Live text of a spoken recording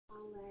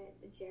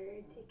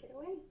Jared, take it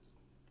away.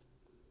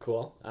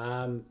 Cool.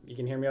 You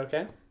can hear me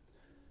okay?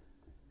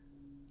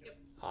 Yep.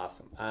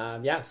 Awesome.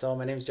 Yeah, so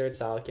my name is Jared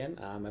Salakin.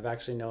 I've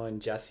actually known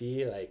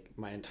Jessie like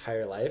my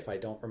entire life. I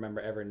don't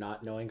remember ever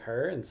not knowing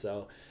her. And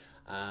so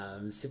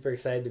super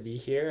excited to be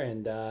here.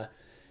 And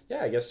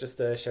yeah, I guess just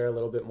to share a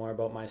little bit more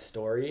about my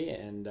story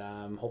and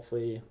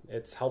hopefully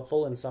it's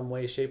helpful in some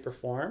way, shape, or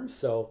form.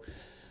 So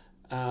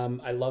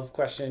I love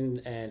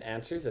question and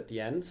answers at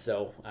the end,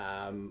 so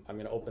I'm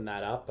going to open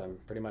that up. I'm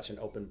pretty much an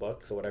open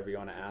book, so whatever you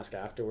want to ask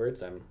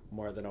afterwards, I'm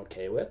more than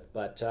okay with.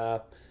 But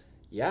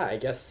yeah, I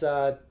guess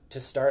to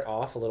start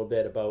off a little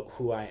bit about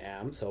who I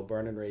am. So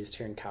born and raised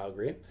here in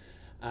Calgary.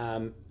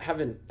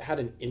 Haven't had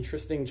an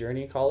interesting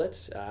journey, call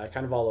it,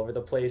 kind of all over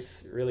the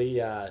place.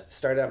 Really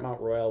started at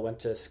Mount Royal, went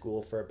to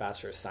school for a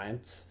Bachelor of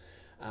Science,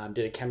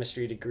 did a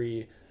chemistry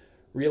degree,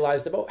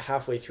 realized about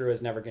halfway through I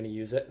was never going to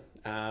use it,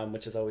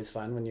 which is always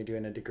fun when you're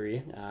doing a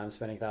degree,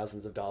 spending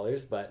thousands of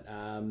dollars. But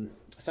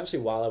essentially,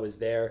 while I was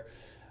there,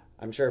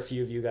 I'm sure a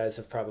few of you guys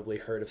have probably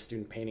heard of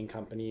student painting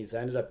companies.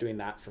 I ended up doing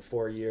that for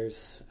 4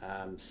 years.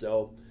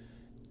 So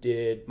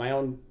did my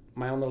own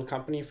little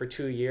company for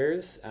 2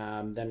 years.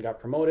 Then got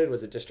promoted,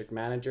 was a district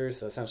manager.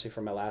 So essentially,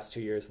 for my last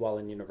 2 years while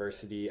in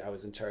university, I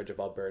was in charge of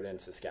Alberta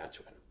and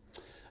Saskatchewan,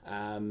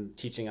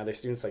 teaching other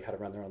students like how to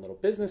run their own little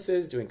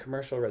businesses, doing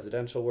commercial,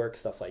 residential work,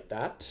 stuff like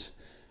that.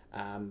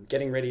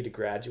 Getting ready to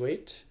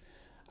graduate,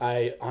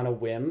 I on a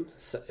whim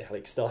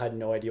like still had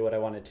no idea what I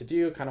wanted to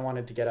do. Kind of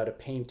wanted to get out of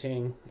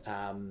painting,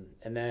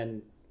 and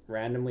then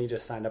randomly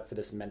just signed up for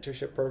this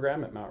mentorship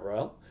program at Mount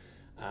Royal.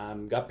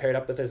 Got paired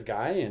up with this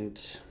guy and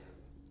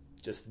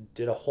just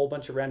did a whole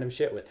bunch of random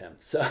shit with him.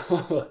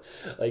 So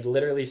like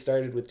literally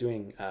started with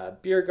doing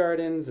beer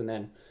gardens, and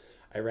then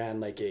I ran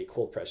like a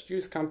cold pressed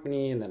juice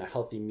company, and then a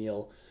healthy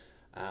meal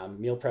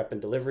prep and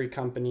delivery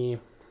company.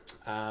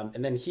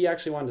 And then he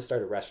actually wanted to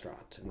start a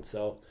restaurant. And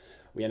so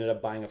we ended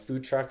up buying a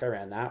food truck. I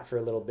ran that for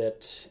a little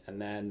bit.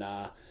 And then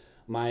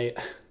my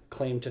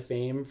claim to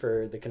fame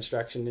for the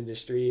construction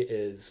industry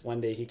is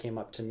one day he came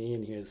up to me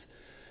and he was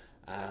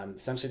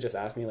essentially just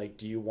asked me, like,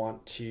 do you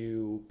want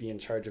to be in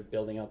charge of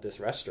building out this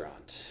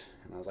restaurant?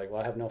 And I was like,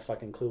 well, I have no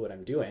fucking clue what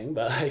I'm doing,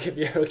 but like, if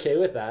you're okay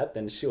with that,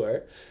 then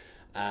sure.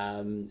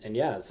 And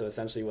yeah, so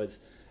essentially was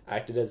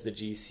acted as the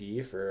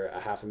GC for a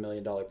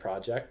 $500,000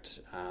 project.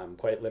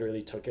 Quite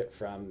literally took it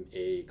from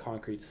a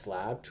concrete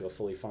slab to a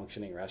fully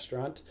functioning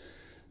restaurant.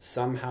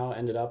 Somehow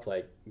ended up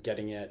like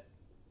getting it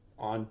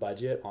on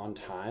budget, on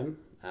time.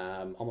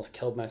 Almost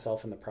killed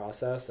myself in the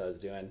process. I was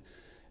doing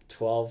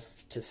 12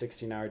 to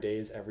 16-hour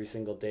days every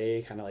single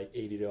day, kind of like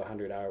 80 to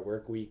 100-hour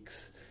work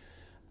weeks.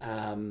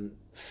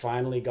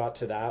 Finally got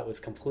to that, was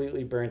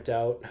completely burnt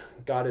out,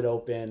 got it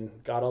open,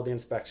 got all the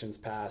inspections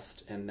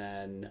passed, and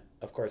then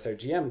of course our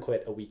GM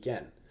quit a week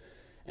in.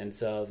 And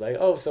so I was like,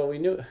 oh, so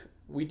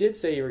we did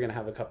say you were going to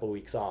have a couple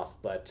weeks off,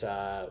 but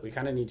we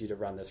kind of need you to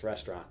run this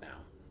restaurant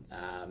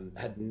now.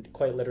 Had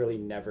quite literally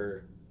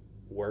never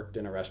worked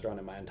in a restaurant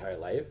in my entire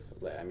life.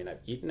 I mean,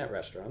 I've eaten at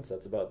restaurants,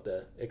 that's about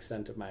the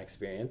extent of my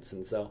experience.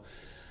 And so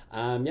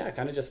yeah, I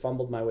kind of just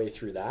fumbled my way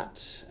through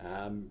that.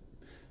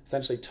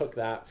 Essentially took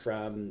that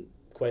from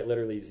quite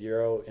literally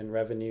zero in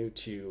revenue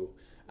to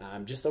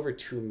just over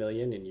 2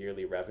 million in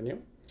yearly revenue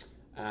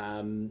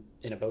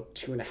in about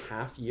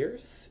 2.5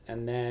 years,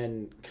 and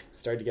then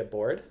started to get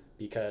bored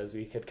because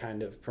we had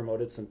kind of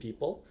promoted some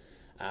people.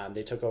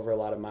 They took over a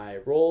lot of my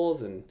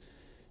roles, and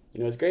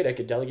it was great. I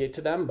could delegate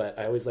to them, but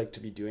I always like to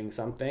be doing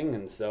something.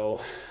 And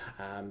so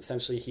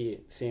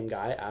essentially same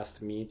guy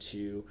asked me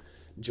to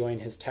join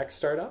his tech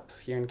startup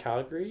here in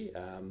Calgary.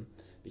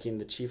 Became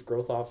the chief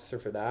growth officer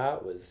for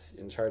that, was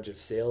in charge of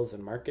sales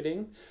and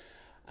marketing.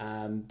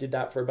 Did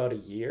that for about a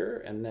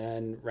year, and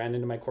then ran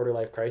into my quarter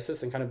life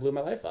crisis and kind of blew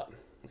my life up.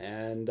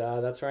 And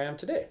that's where I am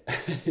today.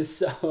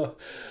 So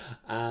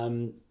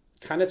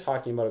kind of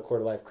talking about a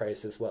quarter life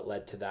crisis, what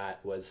led to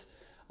that was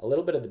a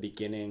little bit of the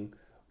beginning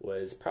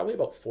was probably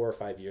about 4 or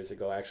 5 years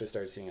ago. I actually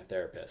started seeing a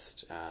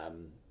therapist.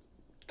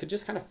 Could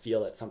just kind of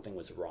feel that something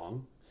was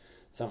wrong.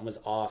 Something was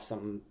off,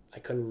 something I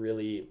couldn't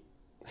really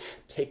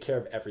take care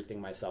of everything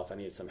myself. I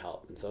needed some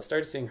help. And so I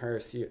started seeing her,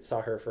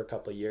 saw her for a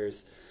couple of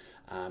years.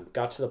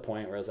 Got to the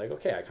point where I was like,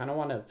 okay, I kind of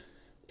want to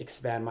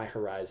expand my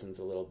horizons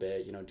a little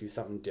bit, do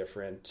something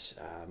different,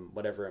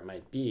 whatever it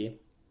might be.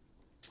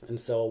 And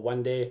so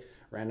one day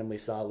randomly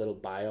saw a little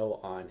bio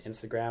on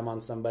Instagram on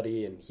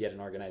somebody, and he had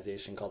an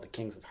organization called the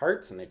Kings of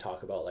Hearts, and they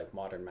talk about like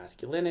modern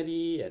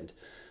masculinity and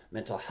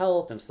mental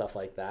health and stuff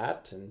like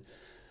that.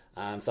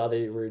 And saw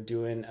they were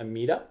doing a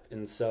meetup,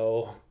 and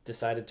so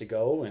decided to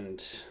go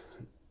and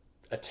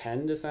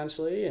attend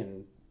essentially,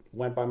 and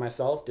went by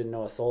myself, didn't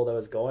know a soul that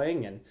was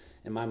going. And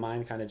in my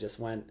mind kind of just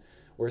went,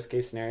 worst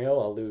case scenario,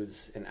 I'll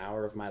lose an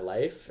hour of my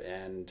life.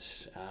 And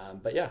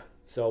but yeah,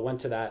 so I went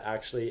to that,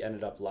 actually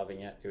ended up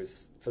loving it. It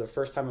was for the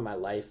first time in my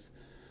life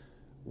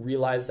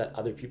realized that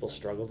other people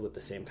struggled with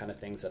the same kind of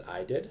things that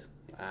I did.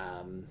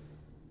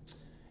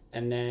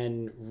 And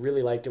then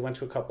really liked it, went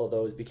to a couple of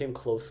those, became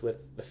close with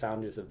the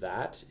founders of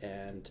that,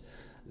 and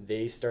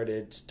they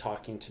started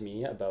talking to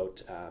me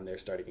about they're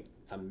starting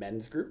a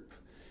men's group.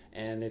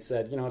 And they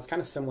said, it's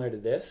kind of similar to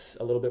this,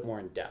 a little bit more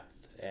in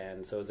depth.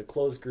 And so it was a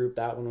closed group.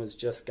 That one was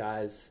just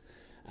guys,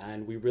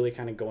 and we really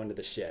kind of go into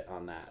the shit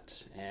on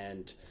that.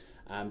 And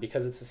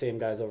because it's the same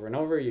guys over and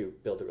over, you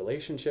build a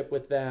relationship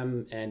with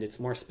them, and it's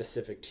more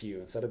specific to you.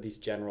 Instead of these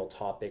general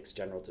topics,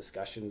 general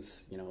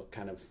discussions,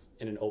 kind of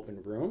in an open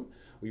room,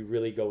 we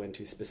really go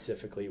into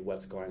specifically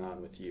what's going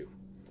on with you.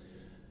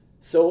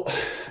 So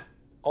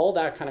all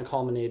that kind of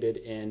culminated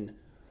in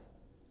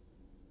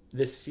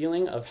this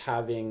feeling of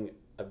having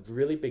a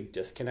really big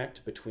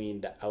disconnect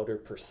between the outer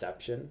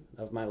perception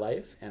of my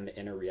life and the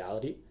inner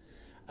reality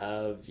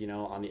of,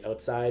 on the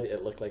outside,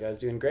 it looked like I was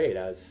doing great.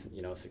 I was,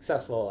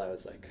 successful. I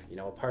was like,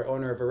 a part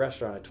owner of a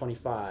restaurant at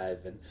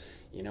 25 and,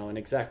 an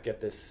exec at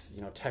this,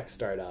 tech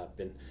startup.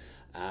 And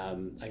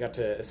I got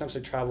to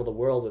essentially travel the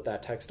world with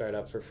that tech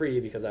startup for free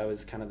because I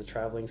was kind of the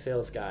traveling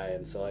sales guy.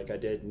 And so I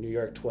did New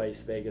York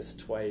twice, Vegas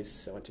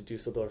twice. I went to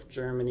Dusseldorf,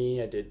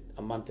 Germany. I did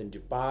a month in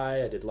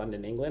Dubai. I did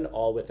London, England,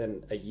 all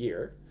within a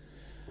year.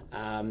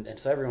 And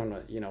so everyone,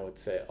 would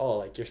say, oh,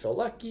 like, you're so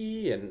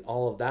lucky and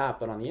all of that.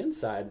 But on the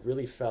inside,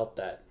 really felt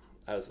that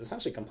I was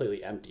essentially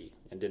completely empty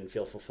and didn't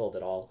feel fulfilled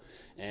at all.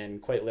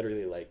 And quite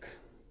literally like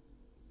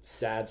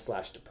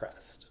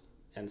sad/depressed.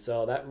 And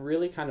so that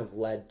really kind of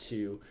led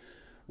to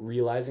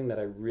realizing that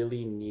I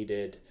really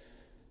needed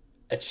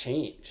a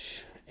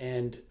change.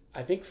 And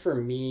I think for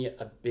me,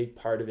 a big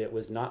part of it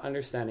was not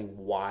understanding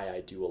why I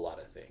do a lot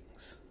of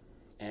things.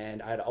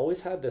 And I'd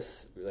always had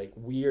this like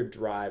weird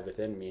drive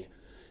within me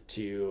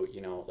to,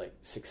 like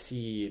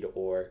succeed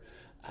or,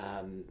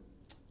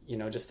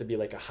 just to be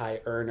like a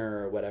high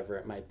earner or whatever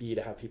it might be,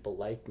 to have people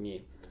like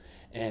me.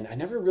 And I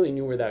never really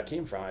knew where that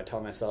came from. I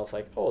tell myself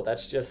like, oh,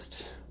 that's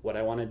just what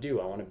I want to do.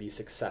 I want to be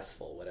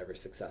successful, whatever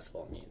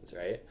successful means,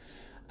 right?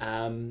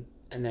 And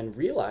then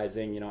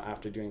realizing,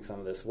 after doing some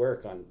of this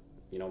work on,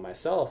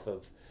 myself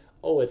of,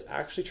 oh, it's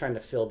actually trying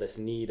to fill this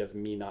need of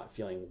me not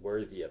feeling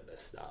worthy of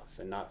this stuff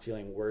and not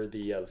feeling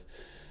worthy of,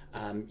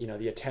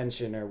 the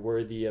attention or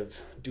worthy of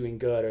doing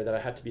good, or that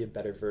I had to be a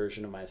better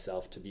version of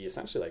myself to be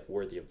essentially like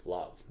worthy of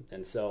love.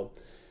 And so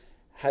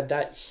had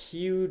that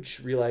huge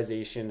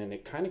realization, and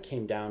it kind of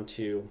came down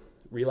to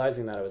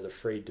realizing that I was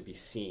afraid to be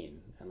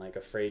seen and like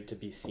afraid to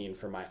be seen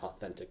for my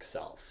authentic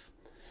self.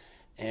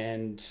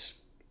 And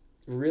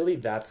really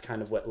that's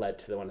kind of what led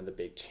to one of the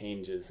big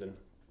changes. And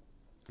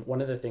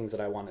one of the things that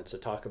I wanted to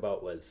talk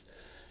about was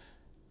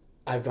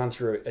I've gone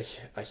through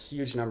a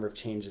huge number of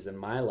changes in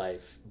my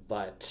life,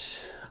 but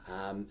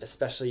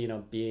especially,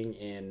 being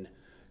in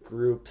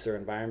groups or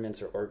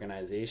environments or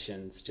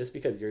organizations, just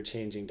because you're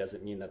changing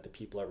doesn't mean that the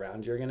people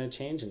around you are going to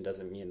change, and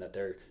doesn't mean that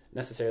they're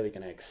necessarily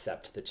going to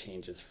accept the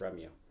changes from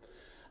you.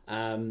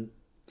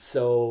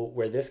 So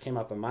where this came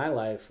up in my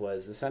life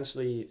was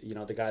essentially,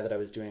 the guy that I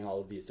was doing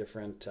all of these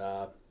different,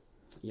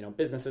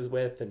 businesses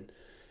with, and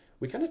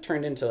we kind of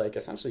turned into like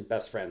essentially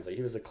best friends. Like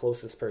he was the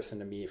closest person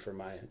to me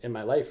in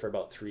my life for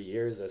about 3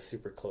 years. I was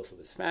super close with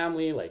his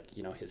family. Like,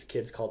 his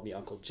kids called me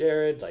Uncle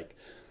Jared, like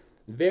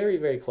very,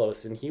 very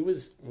close. And he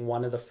was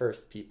one of the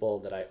first people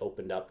that I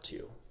opened up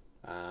to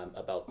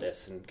about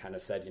this, and kind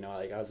of said,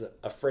 like I was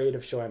afraid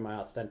of showing my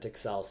authentic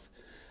self,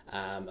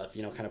 of,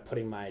 kind of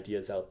putting my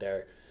ideas out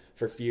there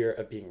for fear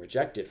of being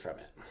rejected from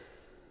it.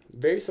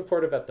 Very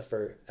supportive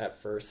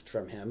at first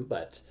from him,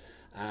 but,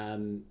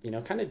 kind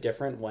of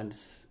different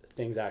once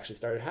things actually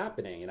started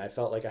happening, and I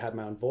felt like I had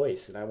my own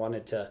voice, and I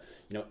wanted to,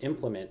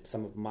 implement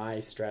some of my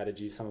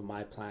strategies, some of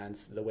my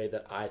plans, the way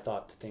that I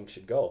thought things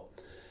should go.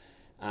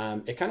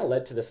 It kind of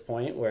led to this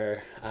point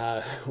where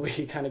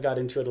we kind of got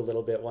into it a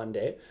little bit one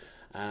day,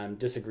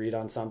 disagreed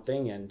on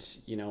something, and,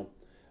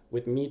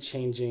 with me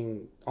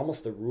changing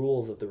almost the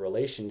rules of the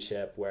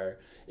relationship, where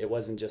it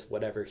wasn't just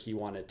whatever he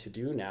wanted to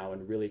do now,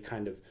 and really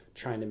kind of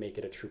trying to make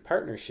it a true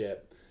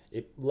partnership,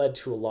 it led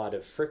to a lot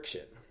of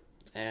friction.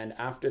 And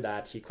after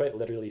that, he quite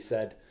literally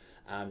said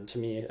to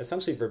me,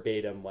 essentially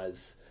verbatim,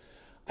 was,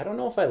 I don't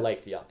know if I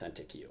like the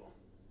authentic you,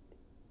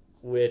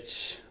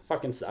 which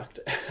fucking sucked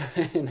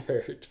and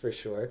hurt for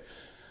sure.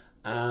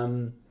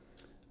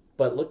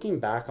 But looking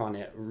back on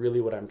it, really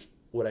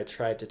what I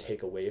tried to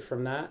take away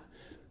from that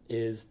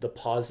is the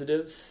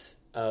positives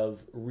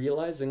of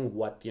realizing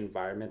what the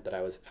environment that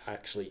I was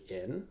actually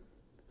in,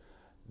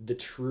 the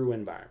true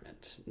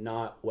environment,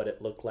 not what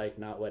it looked like,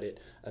 not what it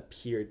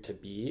appeared to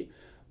be,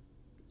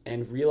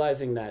 and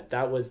realizing that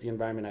that was the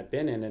environment I've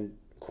been in. And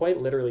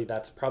quite literally,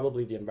 that's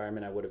probably the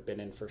environment I would have been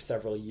in for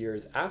several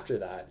years after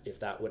that if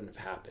that wouldn't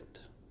have happened.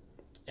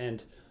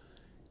 And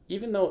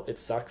even though it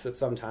sucks at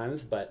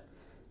sometimes, but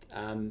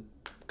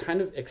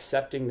kind of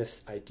accepting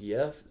this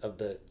idea of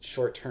the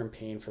short-term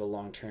pain for the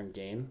long-term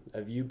gain,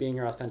 of you being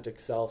your authentic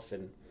self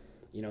and,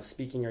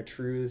 speaking your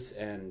truths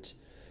and,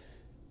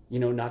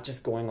 not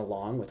just going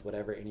along with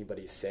whatever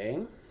anybody's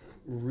saying.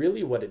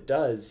 Really what it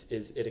does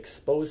is it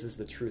exposes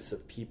the truths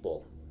of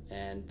people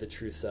and the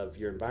truths of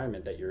your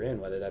environment that you're in,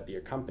 whether that be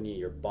your company,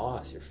 your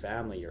boss, your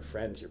family, your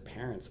friends, your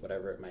parents,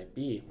 whatever it might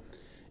be.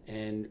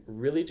 And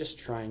really just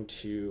trying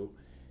to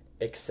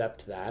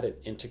accept that and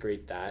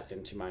integrate that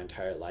into my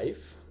entire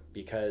life,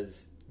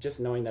 because just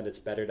knowing that it's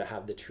better to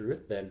have the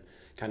truth than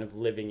kind of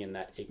living in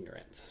that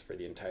ignorance for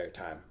the entire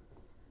time.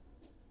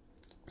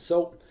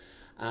 So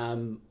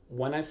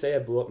when I say I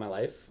blew up my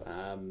life,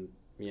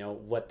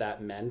 what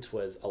that meant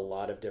was a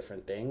lot of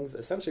different things.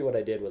 Essentially what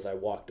I did was I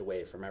walked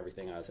away from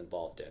everything I was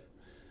involved in.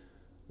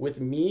 With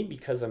me,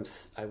 because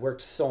I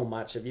worked so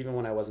much, even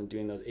when I wasn't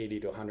doing those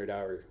 80 to 100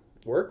 hour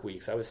work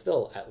weeks, I was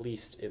still at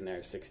least in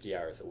there 60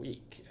 hours a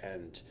week.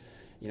 And,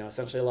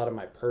 essentially a lot of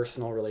my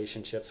personal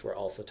relationships were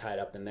also tied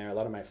up in there. A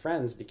lot of my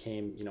friends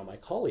became, my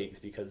colleagues,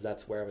 because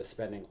that's where I was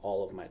spending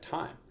all of my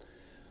time.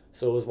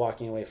 So it was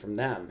walking away from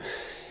them.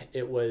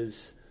 It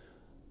was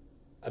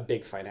a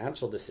big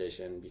financial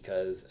decision,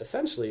 because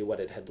essentially what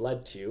it had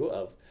led to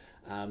of,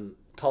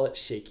 call it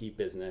shaky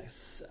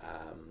business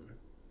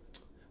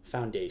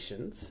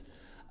foundations,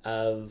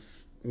 of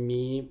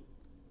me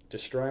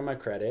destroying my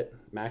credit,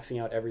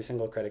 maxing out every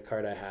single credit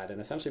card I had,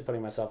 and essentially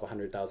putting myself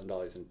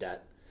 $100,000 in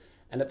debt.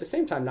 And at the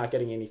same time, not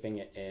getting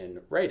anything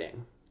in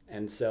writing.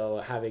 And so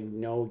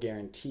having no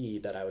guarantee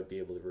that I would be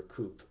able to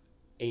recoup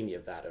any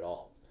of that at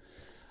all.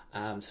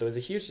 So it was a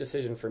huge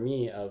decision for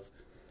me of,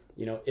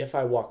 if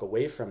I walk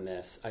away from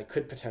this, I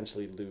could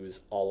potentially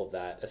lose all of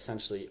that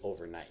essentially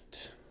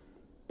overnight.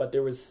 But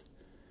there was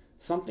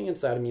something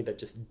inside of me that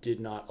just did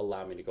not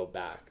allow me to go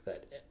back.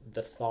 That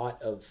the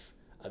thought of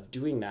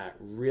doing that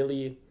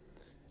really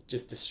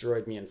just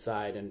destroyed me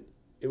inside. And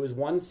it was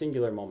one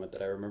singular moment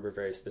that I remember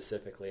very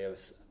specifically.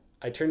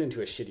 I turned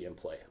into a shitty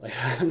employee. Like,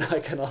 I'm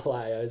not gonna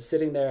lie. I was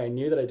sitting there, I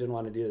knew that I didn't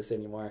want to do this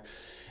anymore.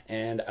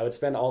 And I would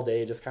spend all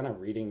day just kind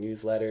of reading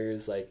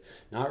newsletters, like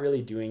not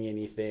really doing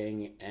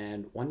anything.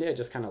 And one day I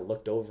just kind of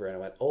looked over and I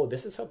went, oh,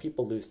 this is how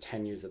people lose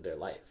 10 years of their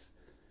life.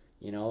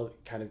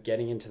 Kind of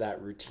getting into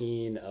that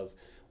routine of,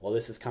 well,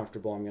 this is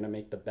comfortable. I'm going to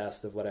make the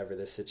best of whatever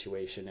this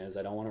situation is.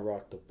 I don't want to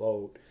rock the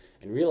boat.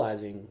 And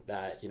realizing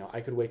that,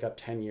 I could wake up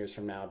 10 years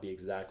from now, be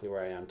exactly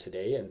where I am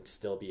today and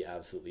still be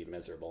absolutely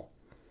miserable.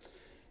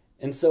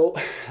 And so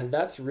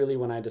that's really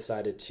when I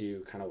decided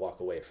to kind of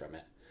walk away from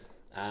it.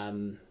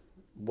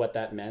 What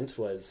that meant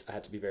was I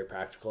had to be very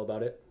practical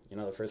about it.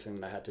 The first thing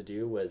that I had to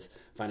do was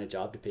find a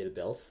job to pay the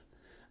bills.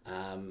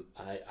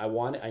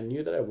 I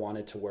knew that I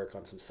wanted to work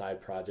on some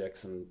side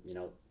projects and,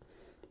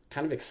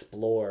 kind of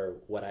explore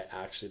what I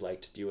actually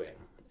liked doing.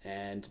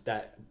 And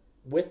that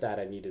with that,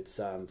 I needed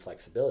some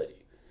flexibility.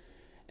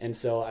 And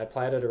so I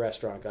applied at a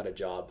restaurant, got a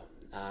job,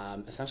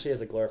 essentially as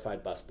a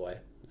glorified busboy,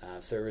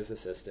 server's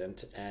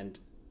assistant. And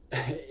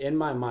in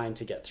my mind,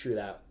 to get through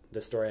that,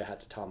 the story I had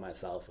to tell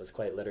myself was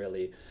quite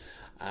literally,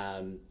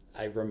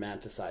 I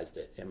romanticized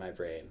it in my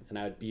brain. And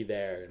I would be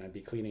there and I'd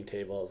be cleaning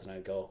tables and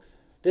I'd go,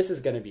 this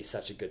is going to be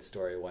such a good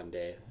story one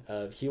day.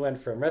 He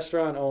went from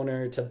restaurant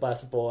owner to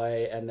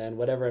busboy and then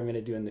whatever I'm going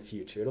to do in the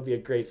future. It'll be a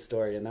great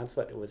story. And that's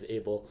what was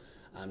able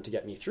to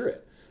get me through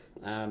it.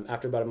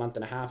 After about a month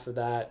and a half of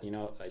that,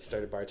 I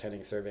started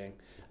bartending, serving.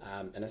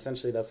 And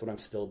essentially that's what I'm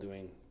still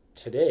doing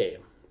today.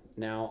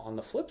 Now, on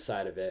the flip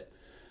side of it,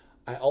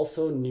 I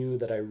also knew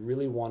that I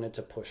really wanted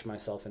to push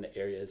myself into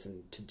areas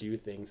and to do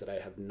things that I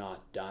have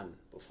not done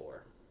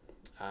before.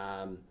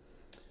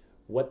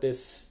 What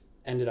this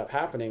ended up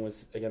happening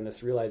was, again,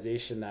 this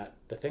realization that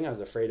the thing I was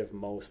afraid of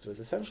most was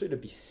essentially to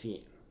be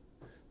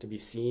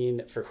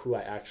seen for who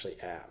I actually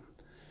am.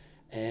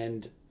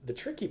 And the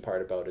tricky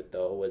part about it,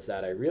 though, was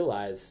that I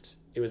realized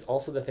it was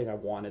also the thing I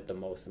wanted the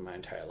most in my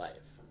entire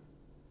life,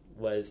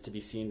 was to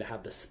be seen, to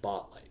have the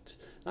spotlight,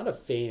 not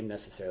of fame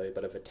necessarily,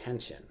 but of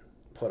attention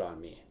put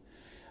on me.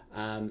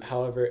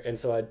 However, and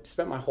so I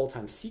spent my whole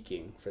time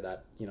seeking for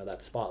that,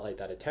 that spotlight,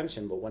 that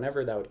attention. But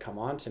whenever that would come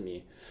on to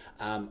me,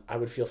 I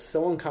would feel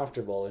so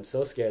uncomfortable and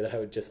so scared that I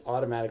would just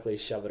automatically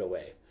shove it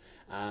away,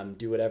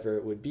 do whatever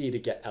it would be to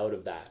get out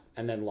of that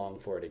and then long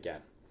for it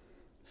again.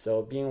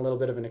 So being a little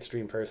bit of an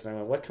extreme person, I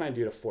went, what can I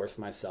do to force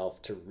myself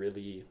to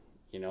really,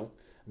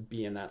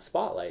 be in that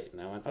spotlight?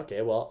 And I went,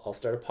 okay, well, I'll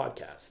start a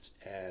podcast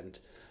and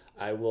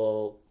I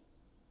will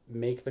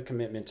make the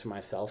commitment to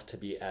myself to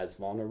be as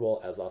vulnerable,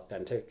 as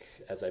authentic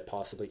as I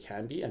possibly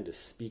can be, and to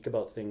speak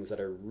about things that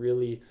are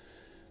really,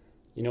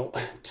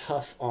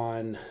 tough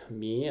on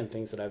me and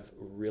things that I've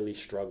really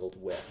struggled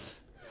with.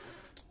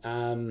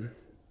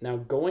 Now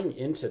going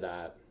into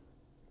that,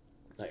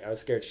 I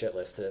was scared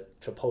shitless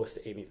to post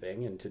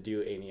anything and to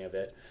do any of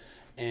it.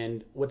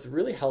 And what's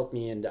really helped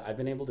me, and I've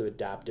been able to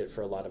adapt it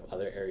for a lot of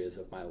other areas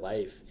of my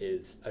life,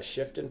 is a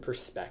shift in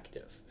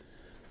perspective.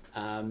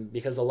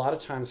 Because a lot of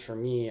times for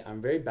me,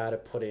 I'm very bad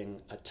at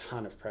putting a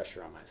ton of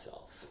pressure on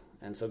myself.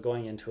 And so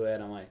going into it,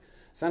 I'm like,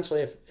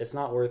 essentially, if it's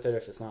not worth it,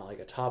 if it's not like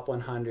a top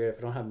 100, if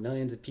I don't have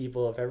millions of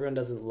people, if everyone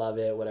doesn't love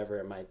it, whatever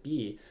it might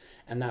be.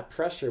 And that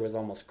pressure was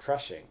almost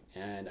crushing.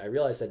 And I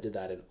realized I did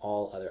that in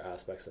all other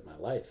aspects of my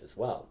life as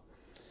well.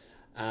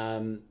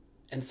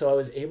 And so I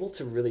was able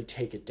to really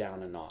take it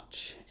down a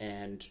notch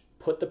and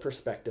put the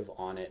perspective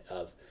on it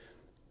of,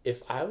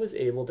 if I was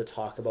able to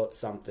talk about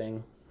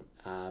something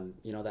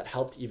that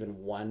helped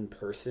even one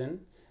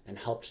person and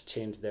helped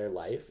change their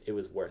life, it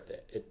was worth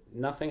it.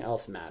 Nothing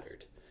else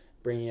mattered.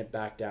 Bringing it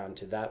back down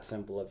to that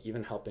simple of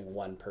even helping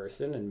one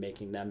person and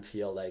making them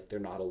feel like they're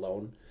not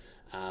alone,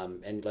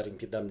 and letting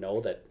them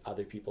know that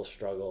other people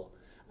struggle,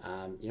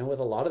 with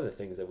a lot of the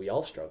things that we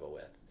all struggle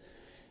with.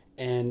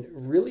 And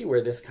really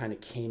where this kind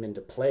of came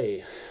into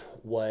play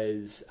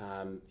was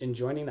in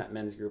joining that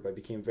men's group. I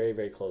became very,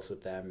 very close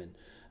with them,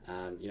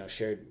 and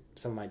shared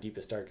some of my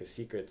deepest, darkest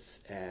secrets,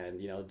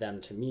 and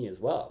them to me as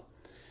well.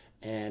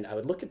 And I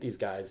would look at these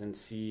guys and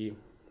see,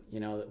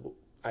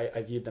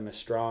 I viewed them as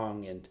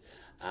strong and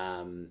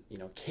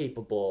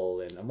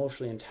capable and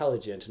emotionally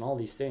intelligent and all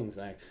these things,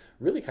 and I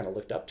really kind of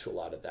looked up to a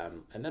lot of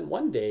them. And then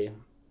one day,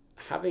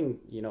 having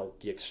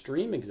the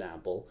extreme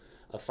example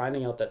of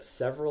finding out that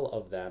several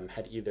of them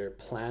had either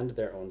planned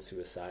their own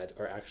suicide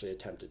or actually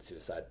attempted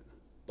suicide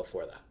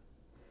before that.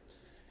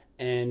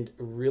 And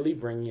really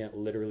bringing it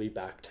literally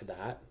back to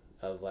that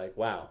of like,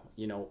 wow,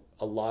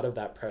 a lot of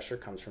that pressure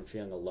comes from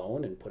feeling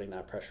alone and putting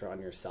that pressure on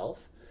yourself.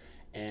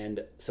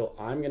 And so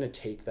I'm going to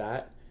take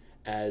that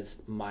as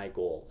my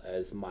goal,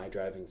 as my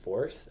driving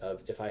force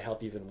of if I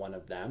help even one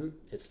of them,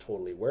 it's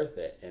totally worth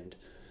it. And,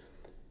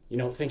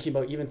 thinking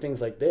about even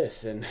things like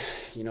this, and,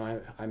 I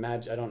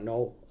imagine, I don't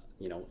know,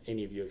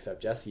 any of you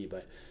except Jesse,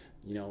 but,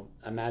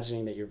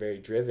 imagining that you're very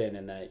driven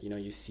and that,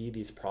 you see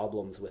these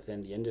problems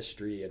within the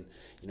industry and,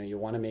 you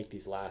want to make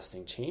these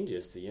lasting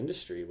changes to the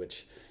industry,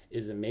 which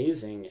is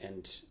amazing.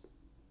 And,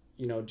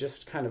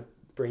 just kind of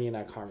bringing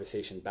that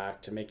conversation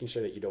back to making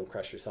sure that you don't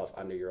crush yourself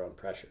under your own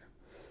pressure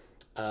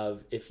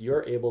of if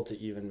you're able to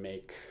even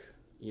make,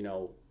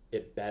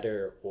 it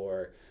better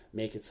or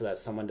make it so that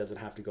someone doesn't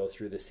have to go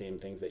through the same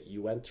things that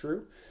you went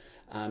through.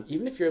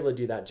 Even if you're able to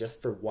do that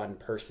just for one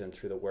person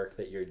through the work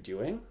that you're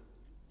doing,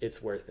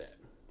 it's worth it.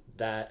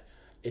 That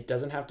it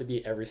doesn't have to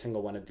be every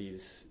single one of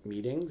these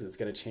meetings. It's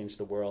going to change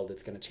the world.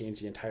 It's going to change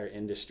the entire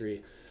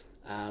industry,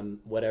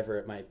 whatever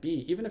it might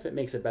be. Even if it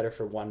makes it better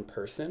for one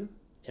person,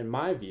 in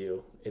my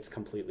view, it's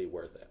completely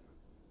worth it.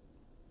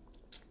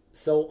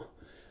 So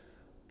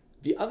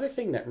the other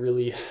thing that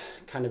really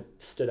kind of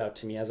stood out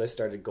to me as I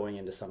started going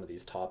into some of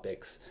these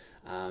topics,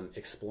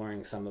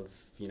 exploring some of,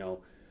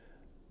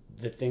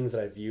 the things that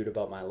I viewed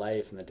about my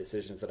life and the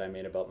decisions that I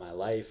made about my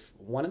life,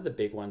 one of the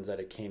big ones that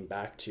it came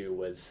back to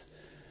was,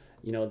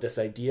 this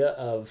idea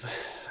of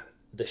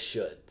the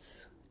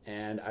shoulds.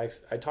 And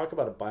I talk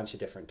about a bunch of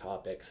different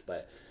topics,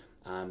 but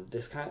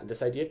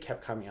this idea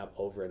kept coming up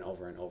over and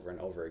over and over and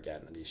over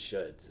again, these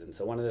shoulds. And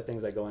so one of the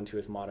things I go into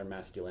is modern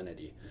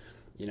masculinity.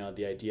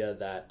 The idea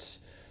that,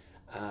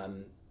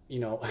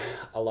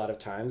 a lot of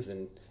times,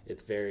 and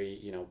it's very,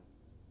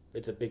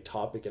 it's a big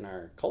topic in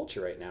our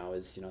culture right now,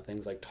 is,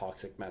 things like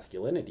toxic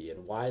masculinity.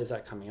 And why is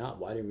that coming up?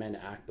 Why do men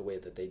act the way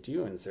that they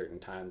do in certain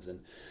times?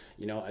 And,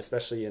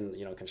 especially in,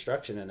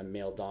 construction and a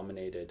male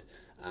dominated,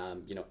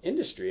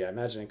 industry, I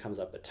imagine it comes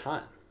up a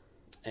ton.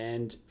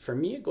 And for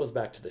me, it goes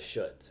back to the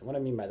shoulds. And what I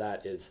mean by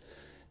that is,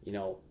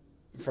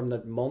 from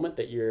the moment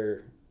that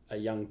you're a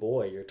young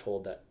boy, you're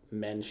told that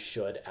men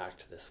should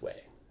act this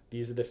way.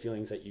 These are the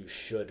feelings that you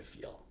should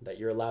feel, that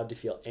you're allowed to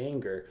feel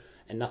anger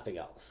and nothing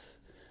else,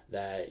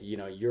 that,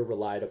 you're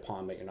relied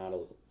upon, but you're not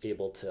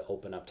able to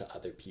open up to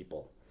other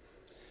people.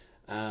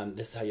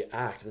 This is how you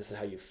act. This is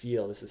how you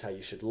feel. This is how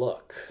you should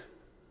look.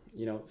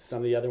 Some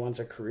of the other ones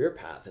are career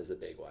path is a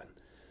big one.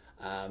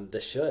 The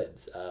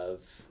shoulds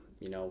of,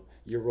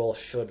 your role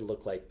should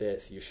look like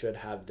this. You should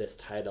have this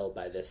title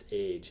by this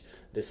age.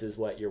 This is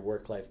what your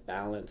work-life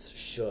balance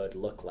should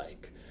look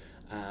like.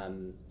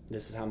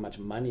 This is how much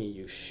money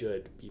you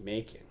should be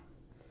making.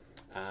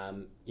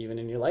 Even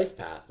in your life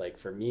path, like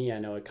for me, I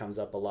know it comes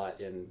up a lot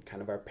in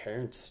kind of our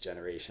parents'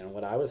 generation.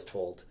 What I was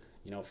told,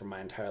 for my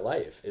entire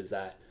life is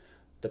that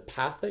the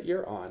path that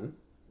you're on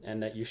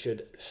and that you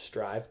should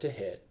strive to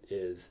hit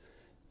is,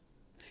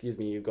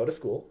 you go to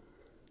school,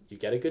 you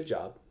get a good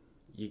job,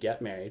 you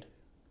get married,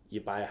 you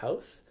buy a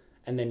house,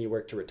 and then you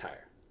work to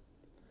retire.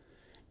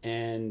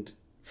 And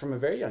from a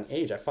very young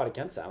age, I fought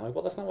against that. I'm like,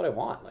 well, that's not what I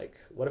want. Like,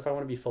 what if I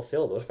want to be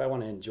fulfilled? What if I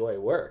want to enjoy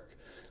work?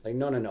 Like,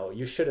 no,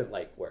 you shouldn't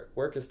like work.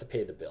 Work is to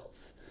pay the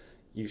bills.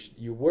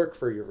 You work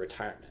for your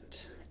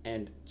retirement,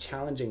 and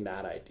challenging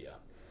that idea.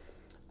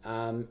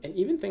 And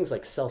even things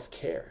like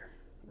self-care,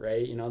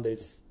 right?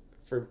 There's,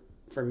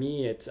 for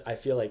me, I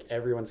feel like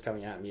everyone's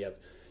coming at me of,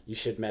 you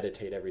should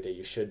meditate every day.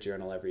 You should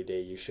journal every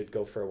day. You should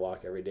go for a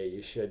walk every day.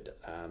 You should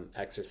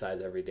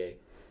exercise every day.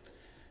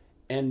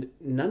 And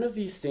none of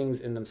these things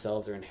in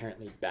themselves are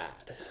inherently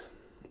bad.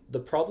 The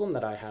problem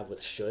that I have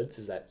with shoulds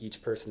is that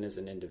each person is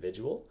an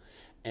individual,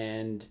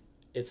 and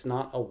it's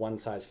not a one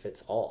size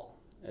fits all.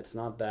 It's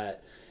not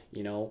that,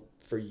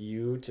 for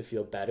you to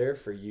feel better,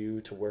 for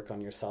you to work on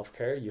your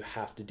self-care, you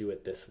have to do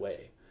it this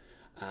way.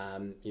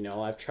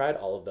 I've tried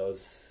all of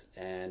those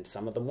and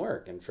some of them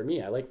work. And for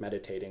me, I like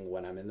meditating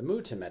when I'm in the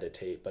mood to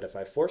meditate. But if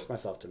I force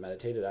myself to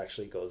meditate, it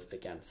actually goes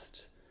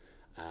against,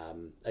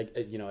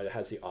 it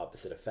has the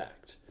opposite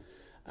effect.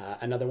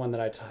 Another one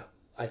that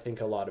I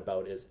think a lot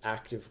about is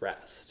active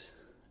rest.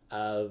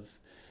 Of,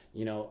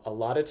 a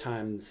lot of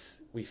times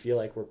we feel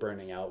like we're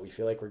burning out. We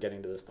feel like we're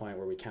getting to this point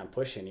where we can't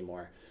push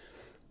anymore.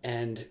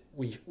 And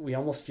we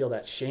almost feel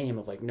that shame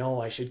of like,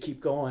 no, I should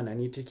keep going. I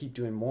need to keep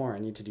doing more. I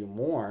need to do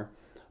more.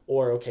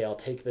 Or, okay, I'll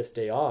take this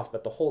day off,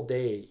 but the whole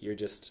day you're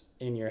just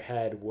in your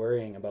head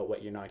worrying about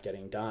what you're not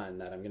getting done,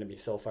 that I'm going to be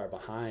so far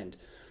behind.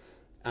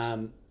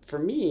 For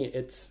me,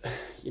 it's,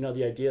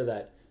 the idea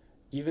that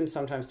even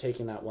sometimes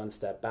taking that one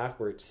step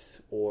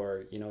backwards,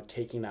 or,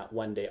 taking that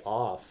one day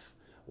off,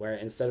 where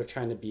instead of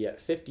trying to be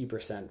at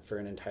 50% for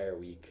an entire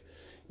week,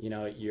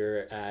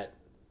 you're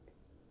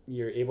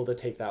able to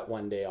take that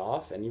one day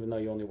off. And even though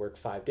you only work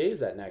 5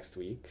 days that next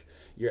week,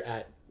 you're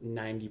at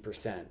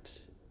 90%,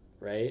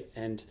 right?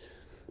 And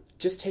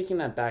just taking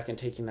that back and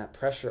taking that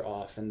pressure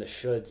off and the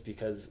shoulds,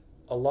 because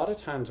a lot of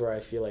times where I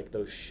feel like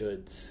those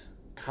shoulds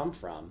come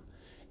from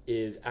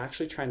is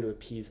actually trying to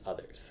appease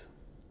others,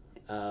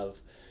 of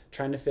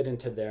trying to fit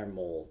into their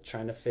mold,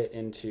 trying to fit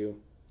into,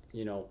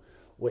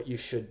 what you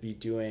should be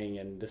doing,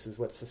 and this is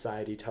what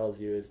society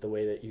tells you is the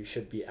way that you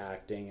should be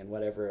acting, and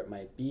whatever it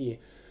might be.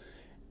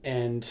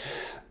 And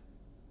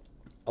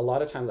a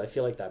lot of times I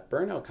feel like that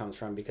burnout comes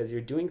from because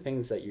you're doing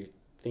things that you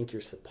think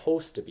you're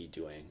supposed to be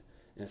doing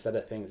instead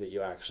of things that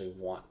you actually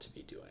want to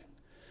be doing.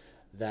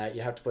 That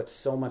you have to put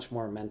so much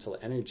more mental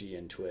energy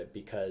into it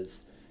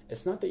because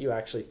it's not that you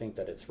actually think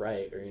that it's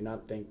right, or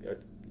or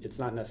it's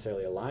not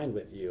necessarily aligned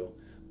with you,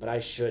 but I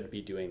should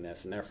be doing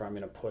this and therefore I'm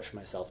going to push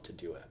myself to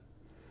do it.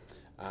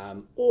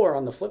 Or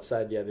on the flip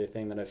side, the other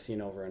thing that I've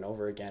seen over and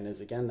over again is,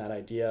 again, that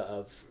idea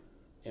of,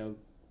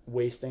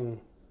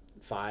 wasting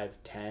 5,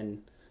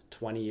 10,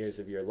 20 years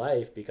of your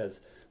life because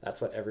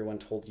that's what everyone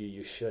told you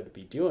you should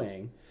be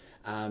doing,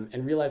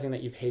 and realizing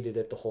that you've hated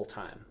it the whole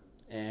time.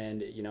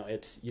 And, you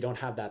don't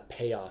have that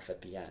payoff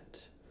at the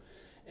end.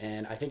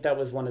 And I think that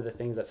was one of the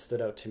things that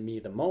stood out to me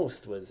the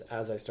most, was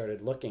as I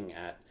started looking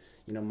at,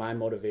 my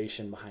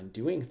motivation behind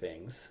doing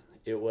things,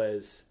 it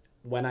was,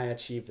 when I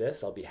achieve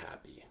this, I'll be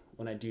happy.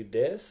 When I do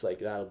this,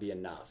 that'll be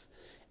enough.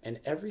 And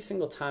every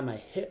single time I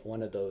hit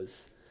one of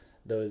those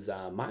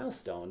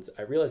milestones,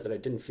 I realized that I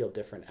didn't feel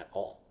different at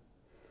all.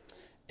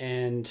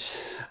 And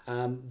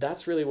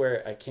that's really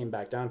where I came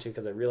back down to,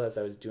 because I realized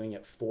I was doing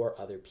it for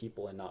other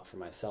people and not for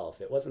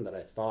myself. It wasn't that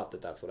I thought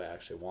that that's what I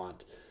actually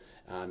want.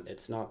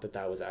 It's not that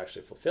that was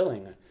actually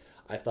fulfilling.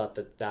 I thought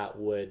that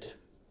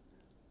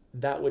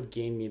would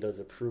gain me those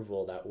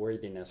approval, that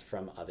worthiness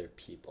from other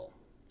people.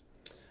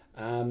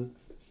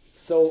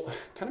 So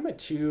kind of my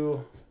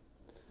two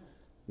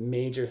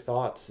major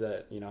thoughts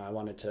that, I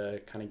wanted to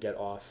kind of get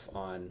off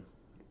on,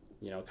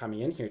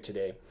 coming in here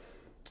today,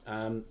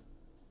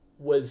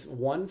 was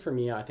one, for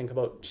me, I think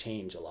about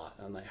change a lot.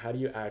 I'm like, how do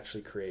you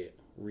actually create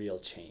real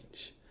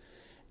change?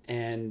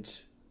 And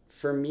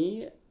for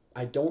me,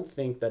 I don't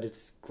think that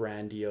it's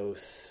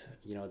grandiose,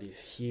 these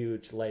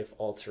huge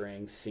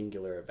life-altering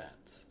singular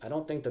events. I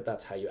don't think that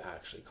that's how you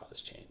actually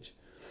cause change.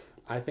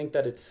 I think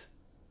that it's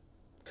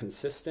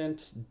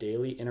consistent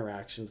daily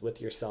interactions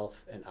with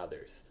yourself and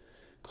others,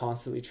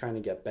 constantly trying to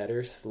get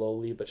better,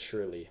 slowly but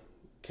surely.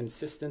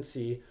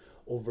 Consistency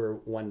over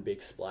one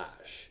big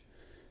splash.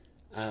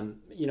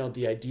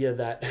 The idea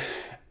that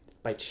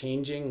by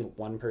changing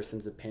one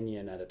person's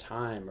opinion at a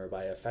time, or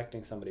by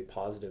affecting somebody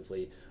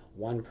positively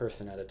one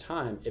person at a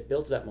time, it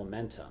builds that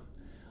momentum.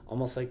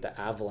 Almost like the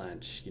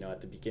avalanche,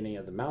 at the beginning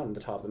of the mountain, the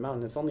top of the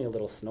mountain, it's only a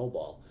little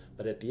snowball,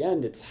 but at the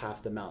end, it's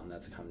half the mountain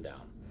that's come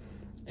down.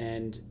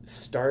 And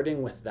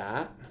starting with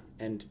that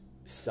and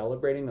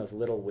celebrating those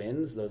little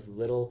wins, those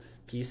little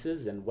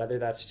pieces, and whether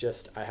that's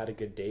just, I had a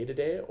good day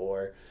today,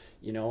 or,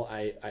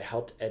 I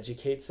helped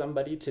educate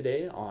somebody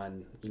today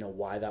on,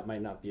 why that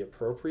might not be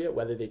appropriate,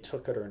 whether they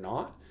took it or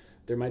not.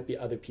 There might be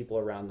other people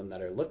around them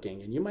that are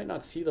looking, and you might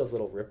not see those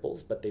little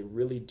ripples, but they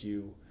really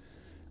do,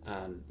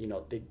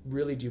 they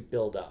really do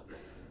build up.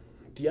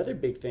 The other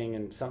big thing,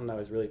 and something that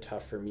was really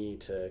tough for me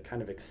to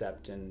kind of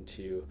accept and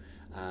to,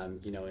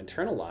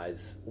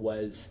 internalize,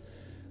 was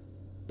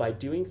by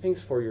doing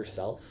things for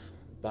yourself,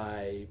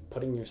 by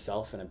putting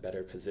yourself in a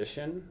better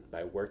position,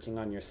 by working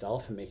on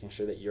yourself and making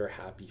sure that you're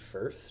happy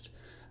first,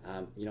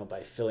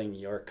 by filling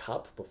your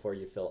cup before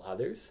you fill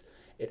others,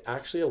 it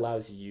actually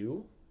allows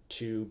you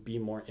to be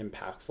more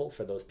impactful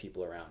for those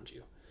people around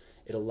you.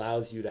 It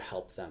allows you to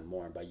help them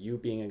more. By you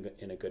being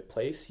in a good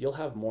place, you'll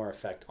have more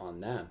effect on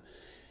them.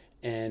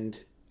 And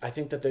I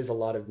think that there's a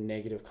lot of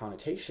negative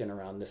connotation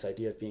around this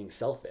idea of being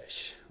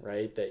selfish,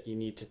 right? That you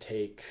need to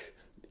take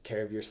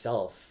care of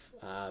yourself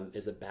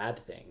is a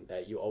bad thing,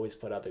 that you always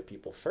put other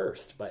people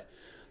first. But,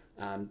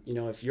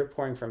 if you're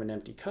pouring from an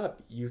empty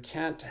cup, you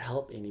can't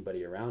help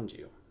anybody around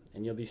you.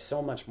 And you'll be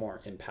so much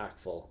more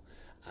impactful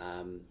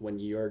when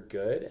you're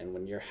good and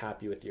when you're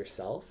happy with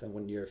yourself and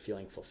when you're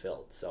feeling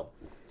fulfilled. So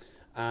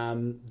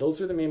those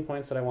were the main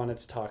points that I wanted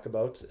to talk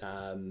about.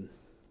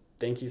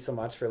 Thank you so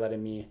much for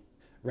letting me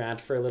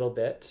rant for a little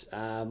bit.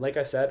 Like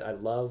I said, I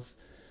love,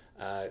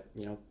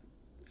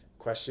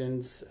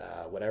 questions,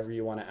 whatever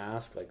you want to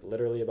ask, like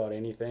literally about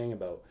anything,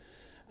 about,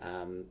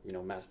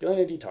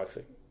 masculinity,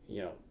 toxic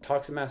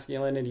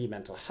masculinity,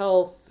 mental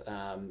health,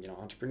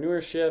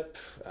 entrepreneurship,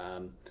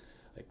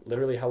 like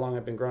literally how long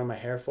I've been growing my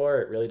hair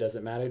for. It really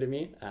doesn't matter to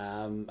me.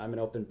 I'm an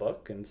open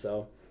book. And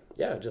so,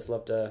 yeah, I'd just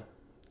love to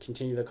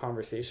continue the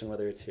conversation,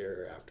 whether it's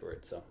here or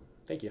afterwards. So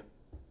thank you.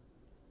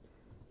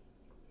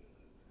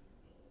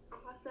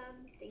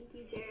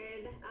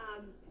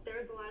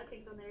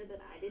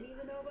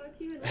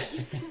 like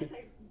you said,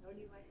 I've known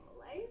you my whole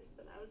life,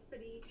 so that was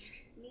pretty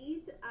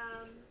neat.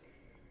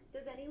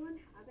 Does anyone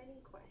have any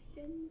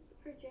questions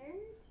for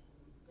Jared?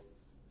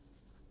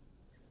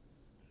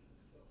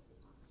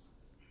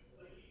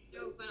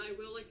 No, but I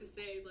will like to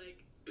say,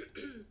 like,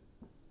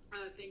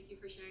 thank you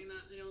for sharing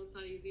that. I know it's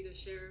not easy to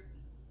share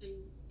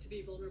and to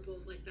be vulnerable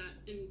like that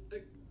in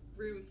a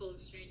room full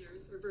of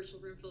strangers or virtual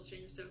room full of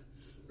strangers. So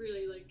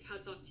really, like,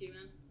 hats off to you,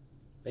 man.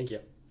 Thank you.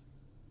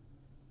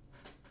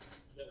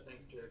 Yeah,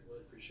 thanks, Jared.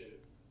 Really appreciate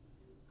it.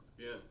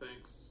 Yeah,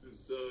 thanks.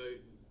 Is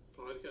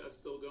podcast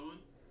still going?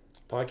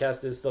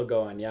 Podcast is still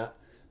going, yeah.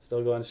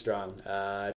 Still going strong.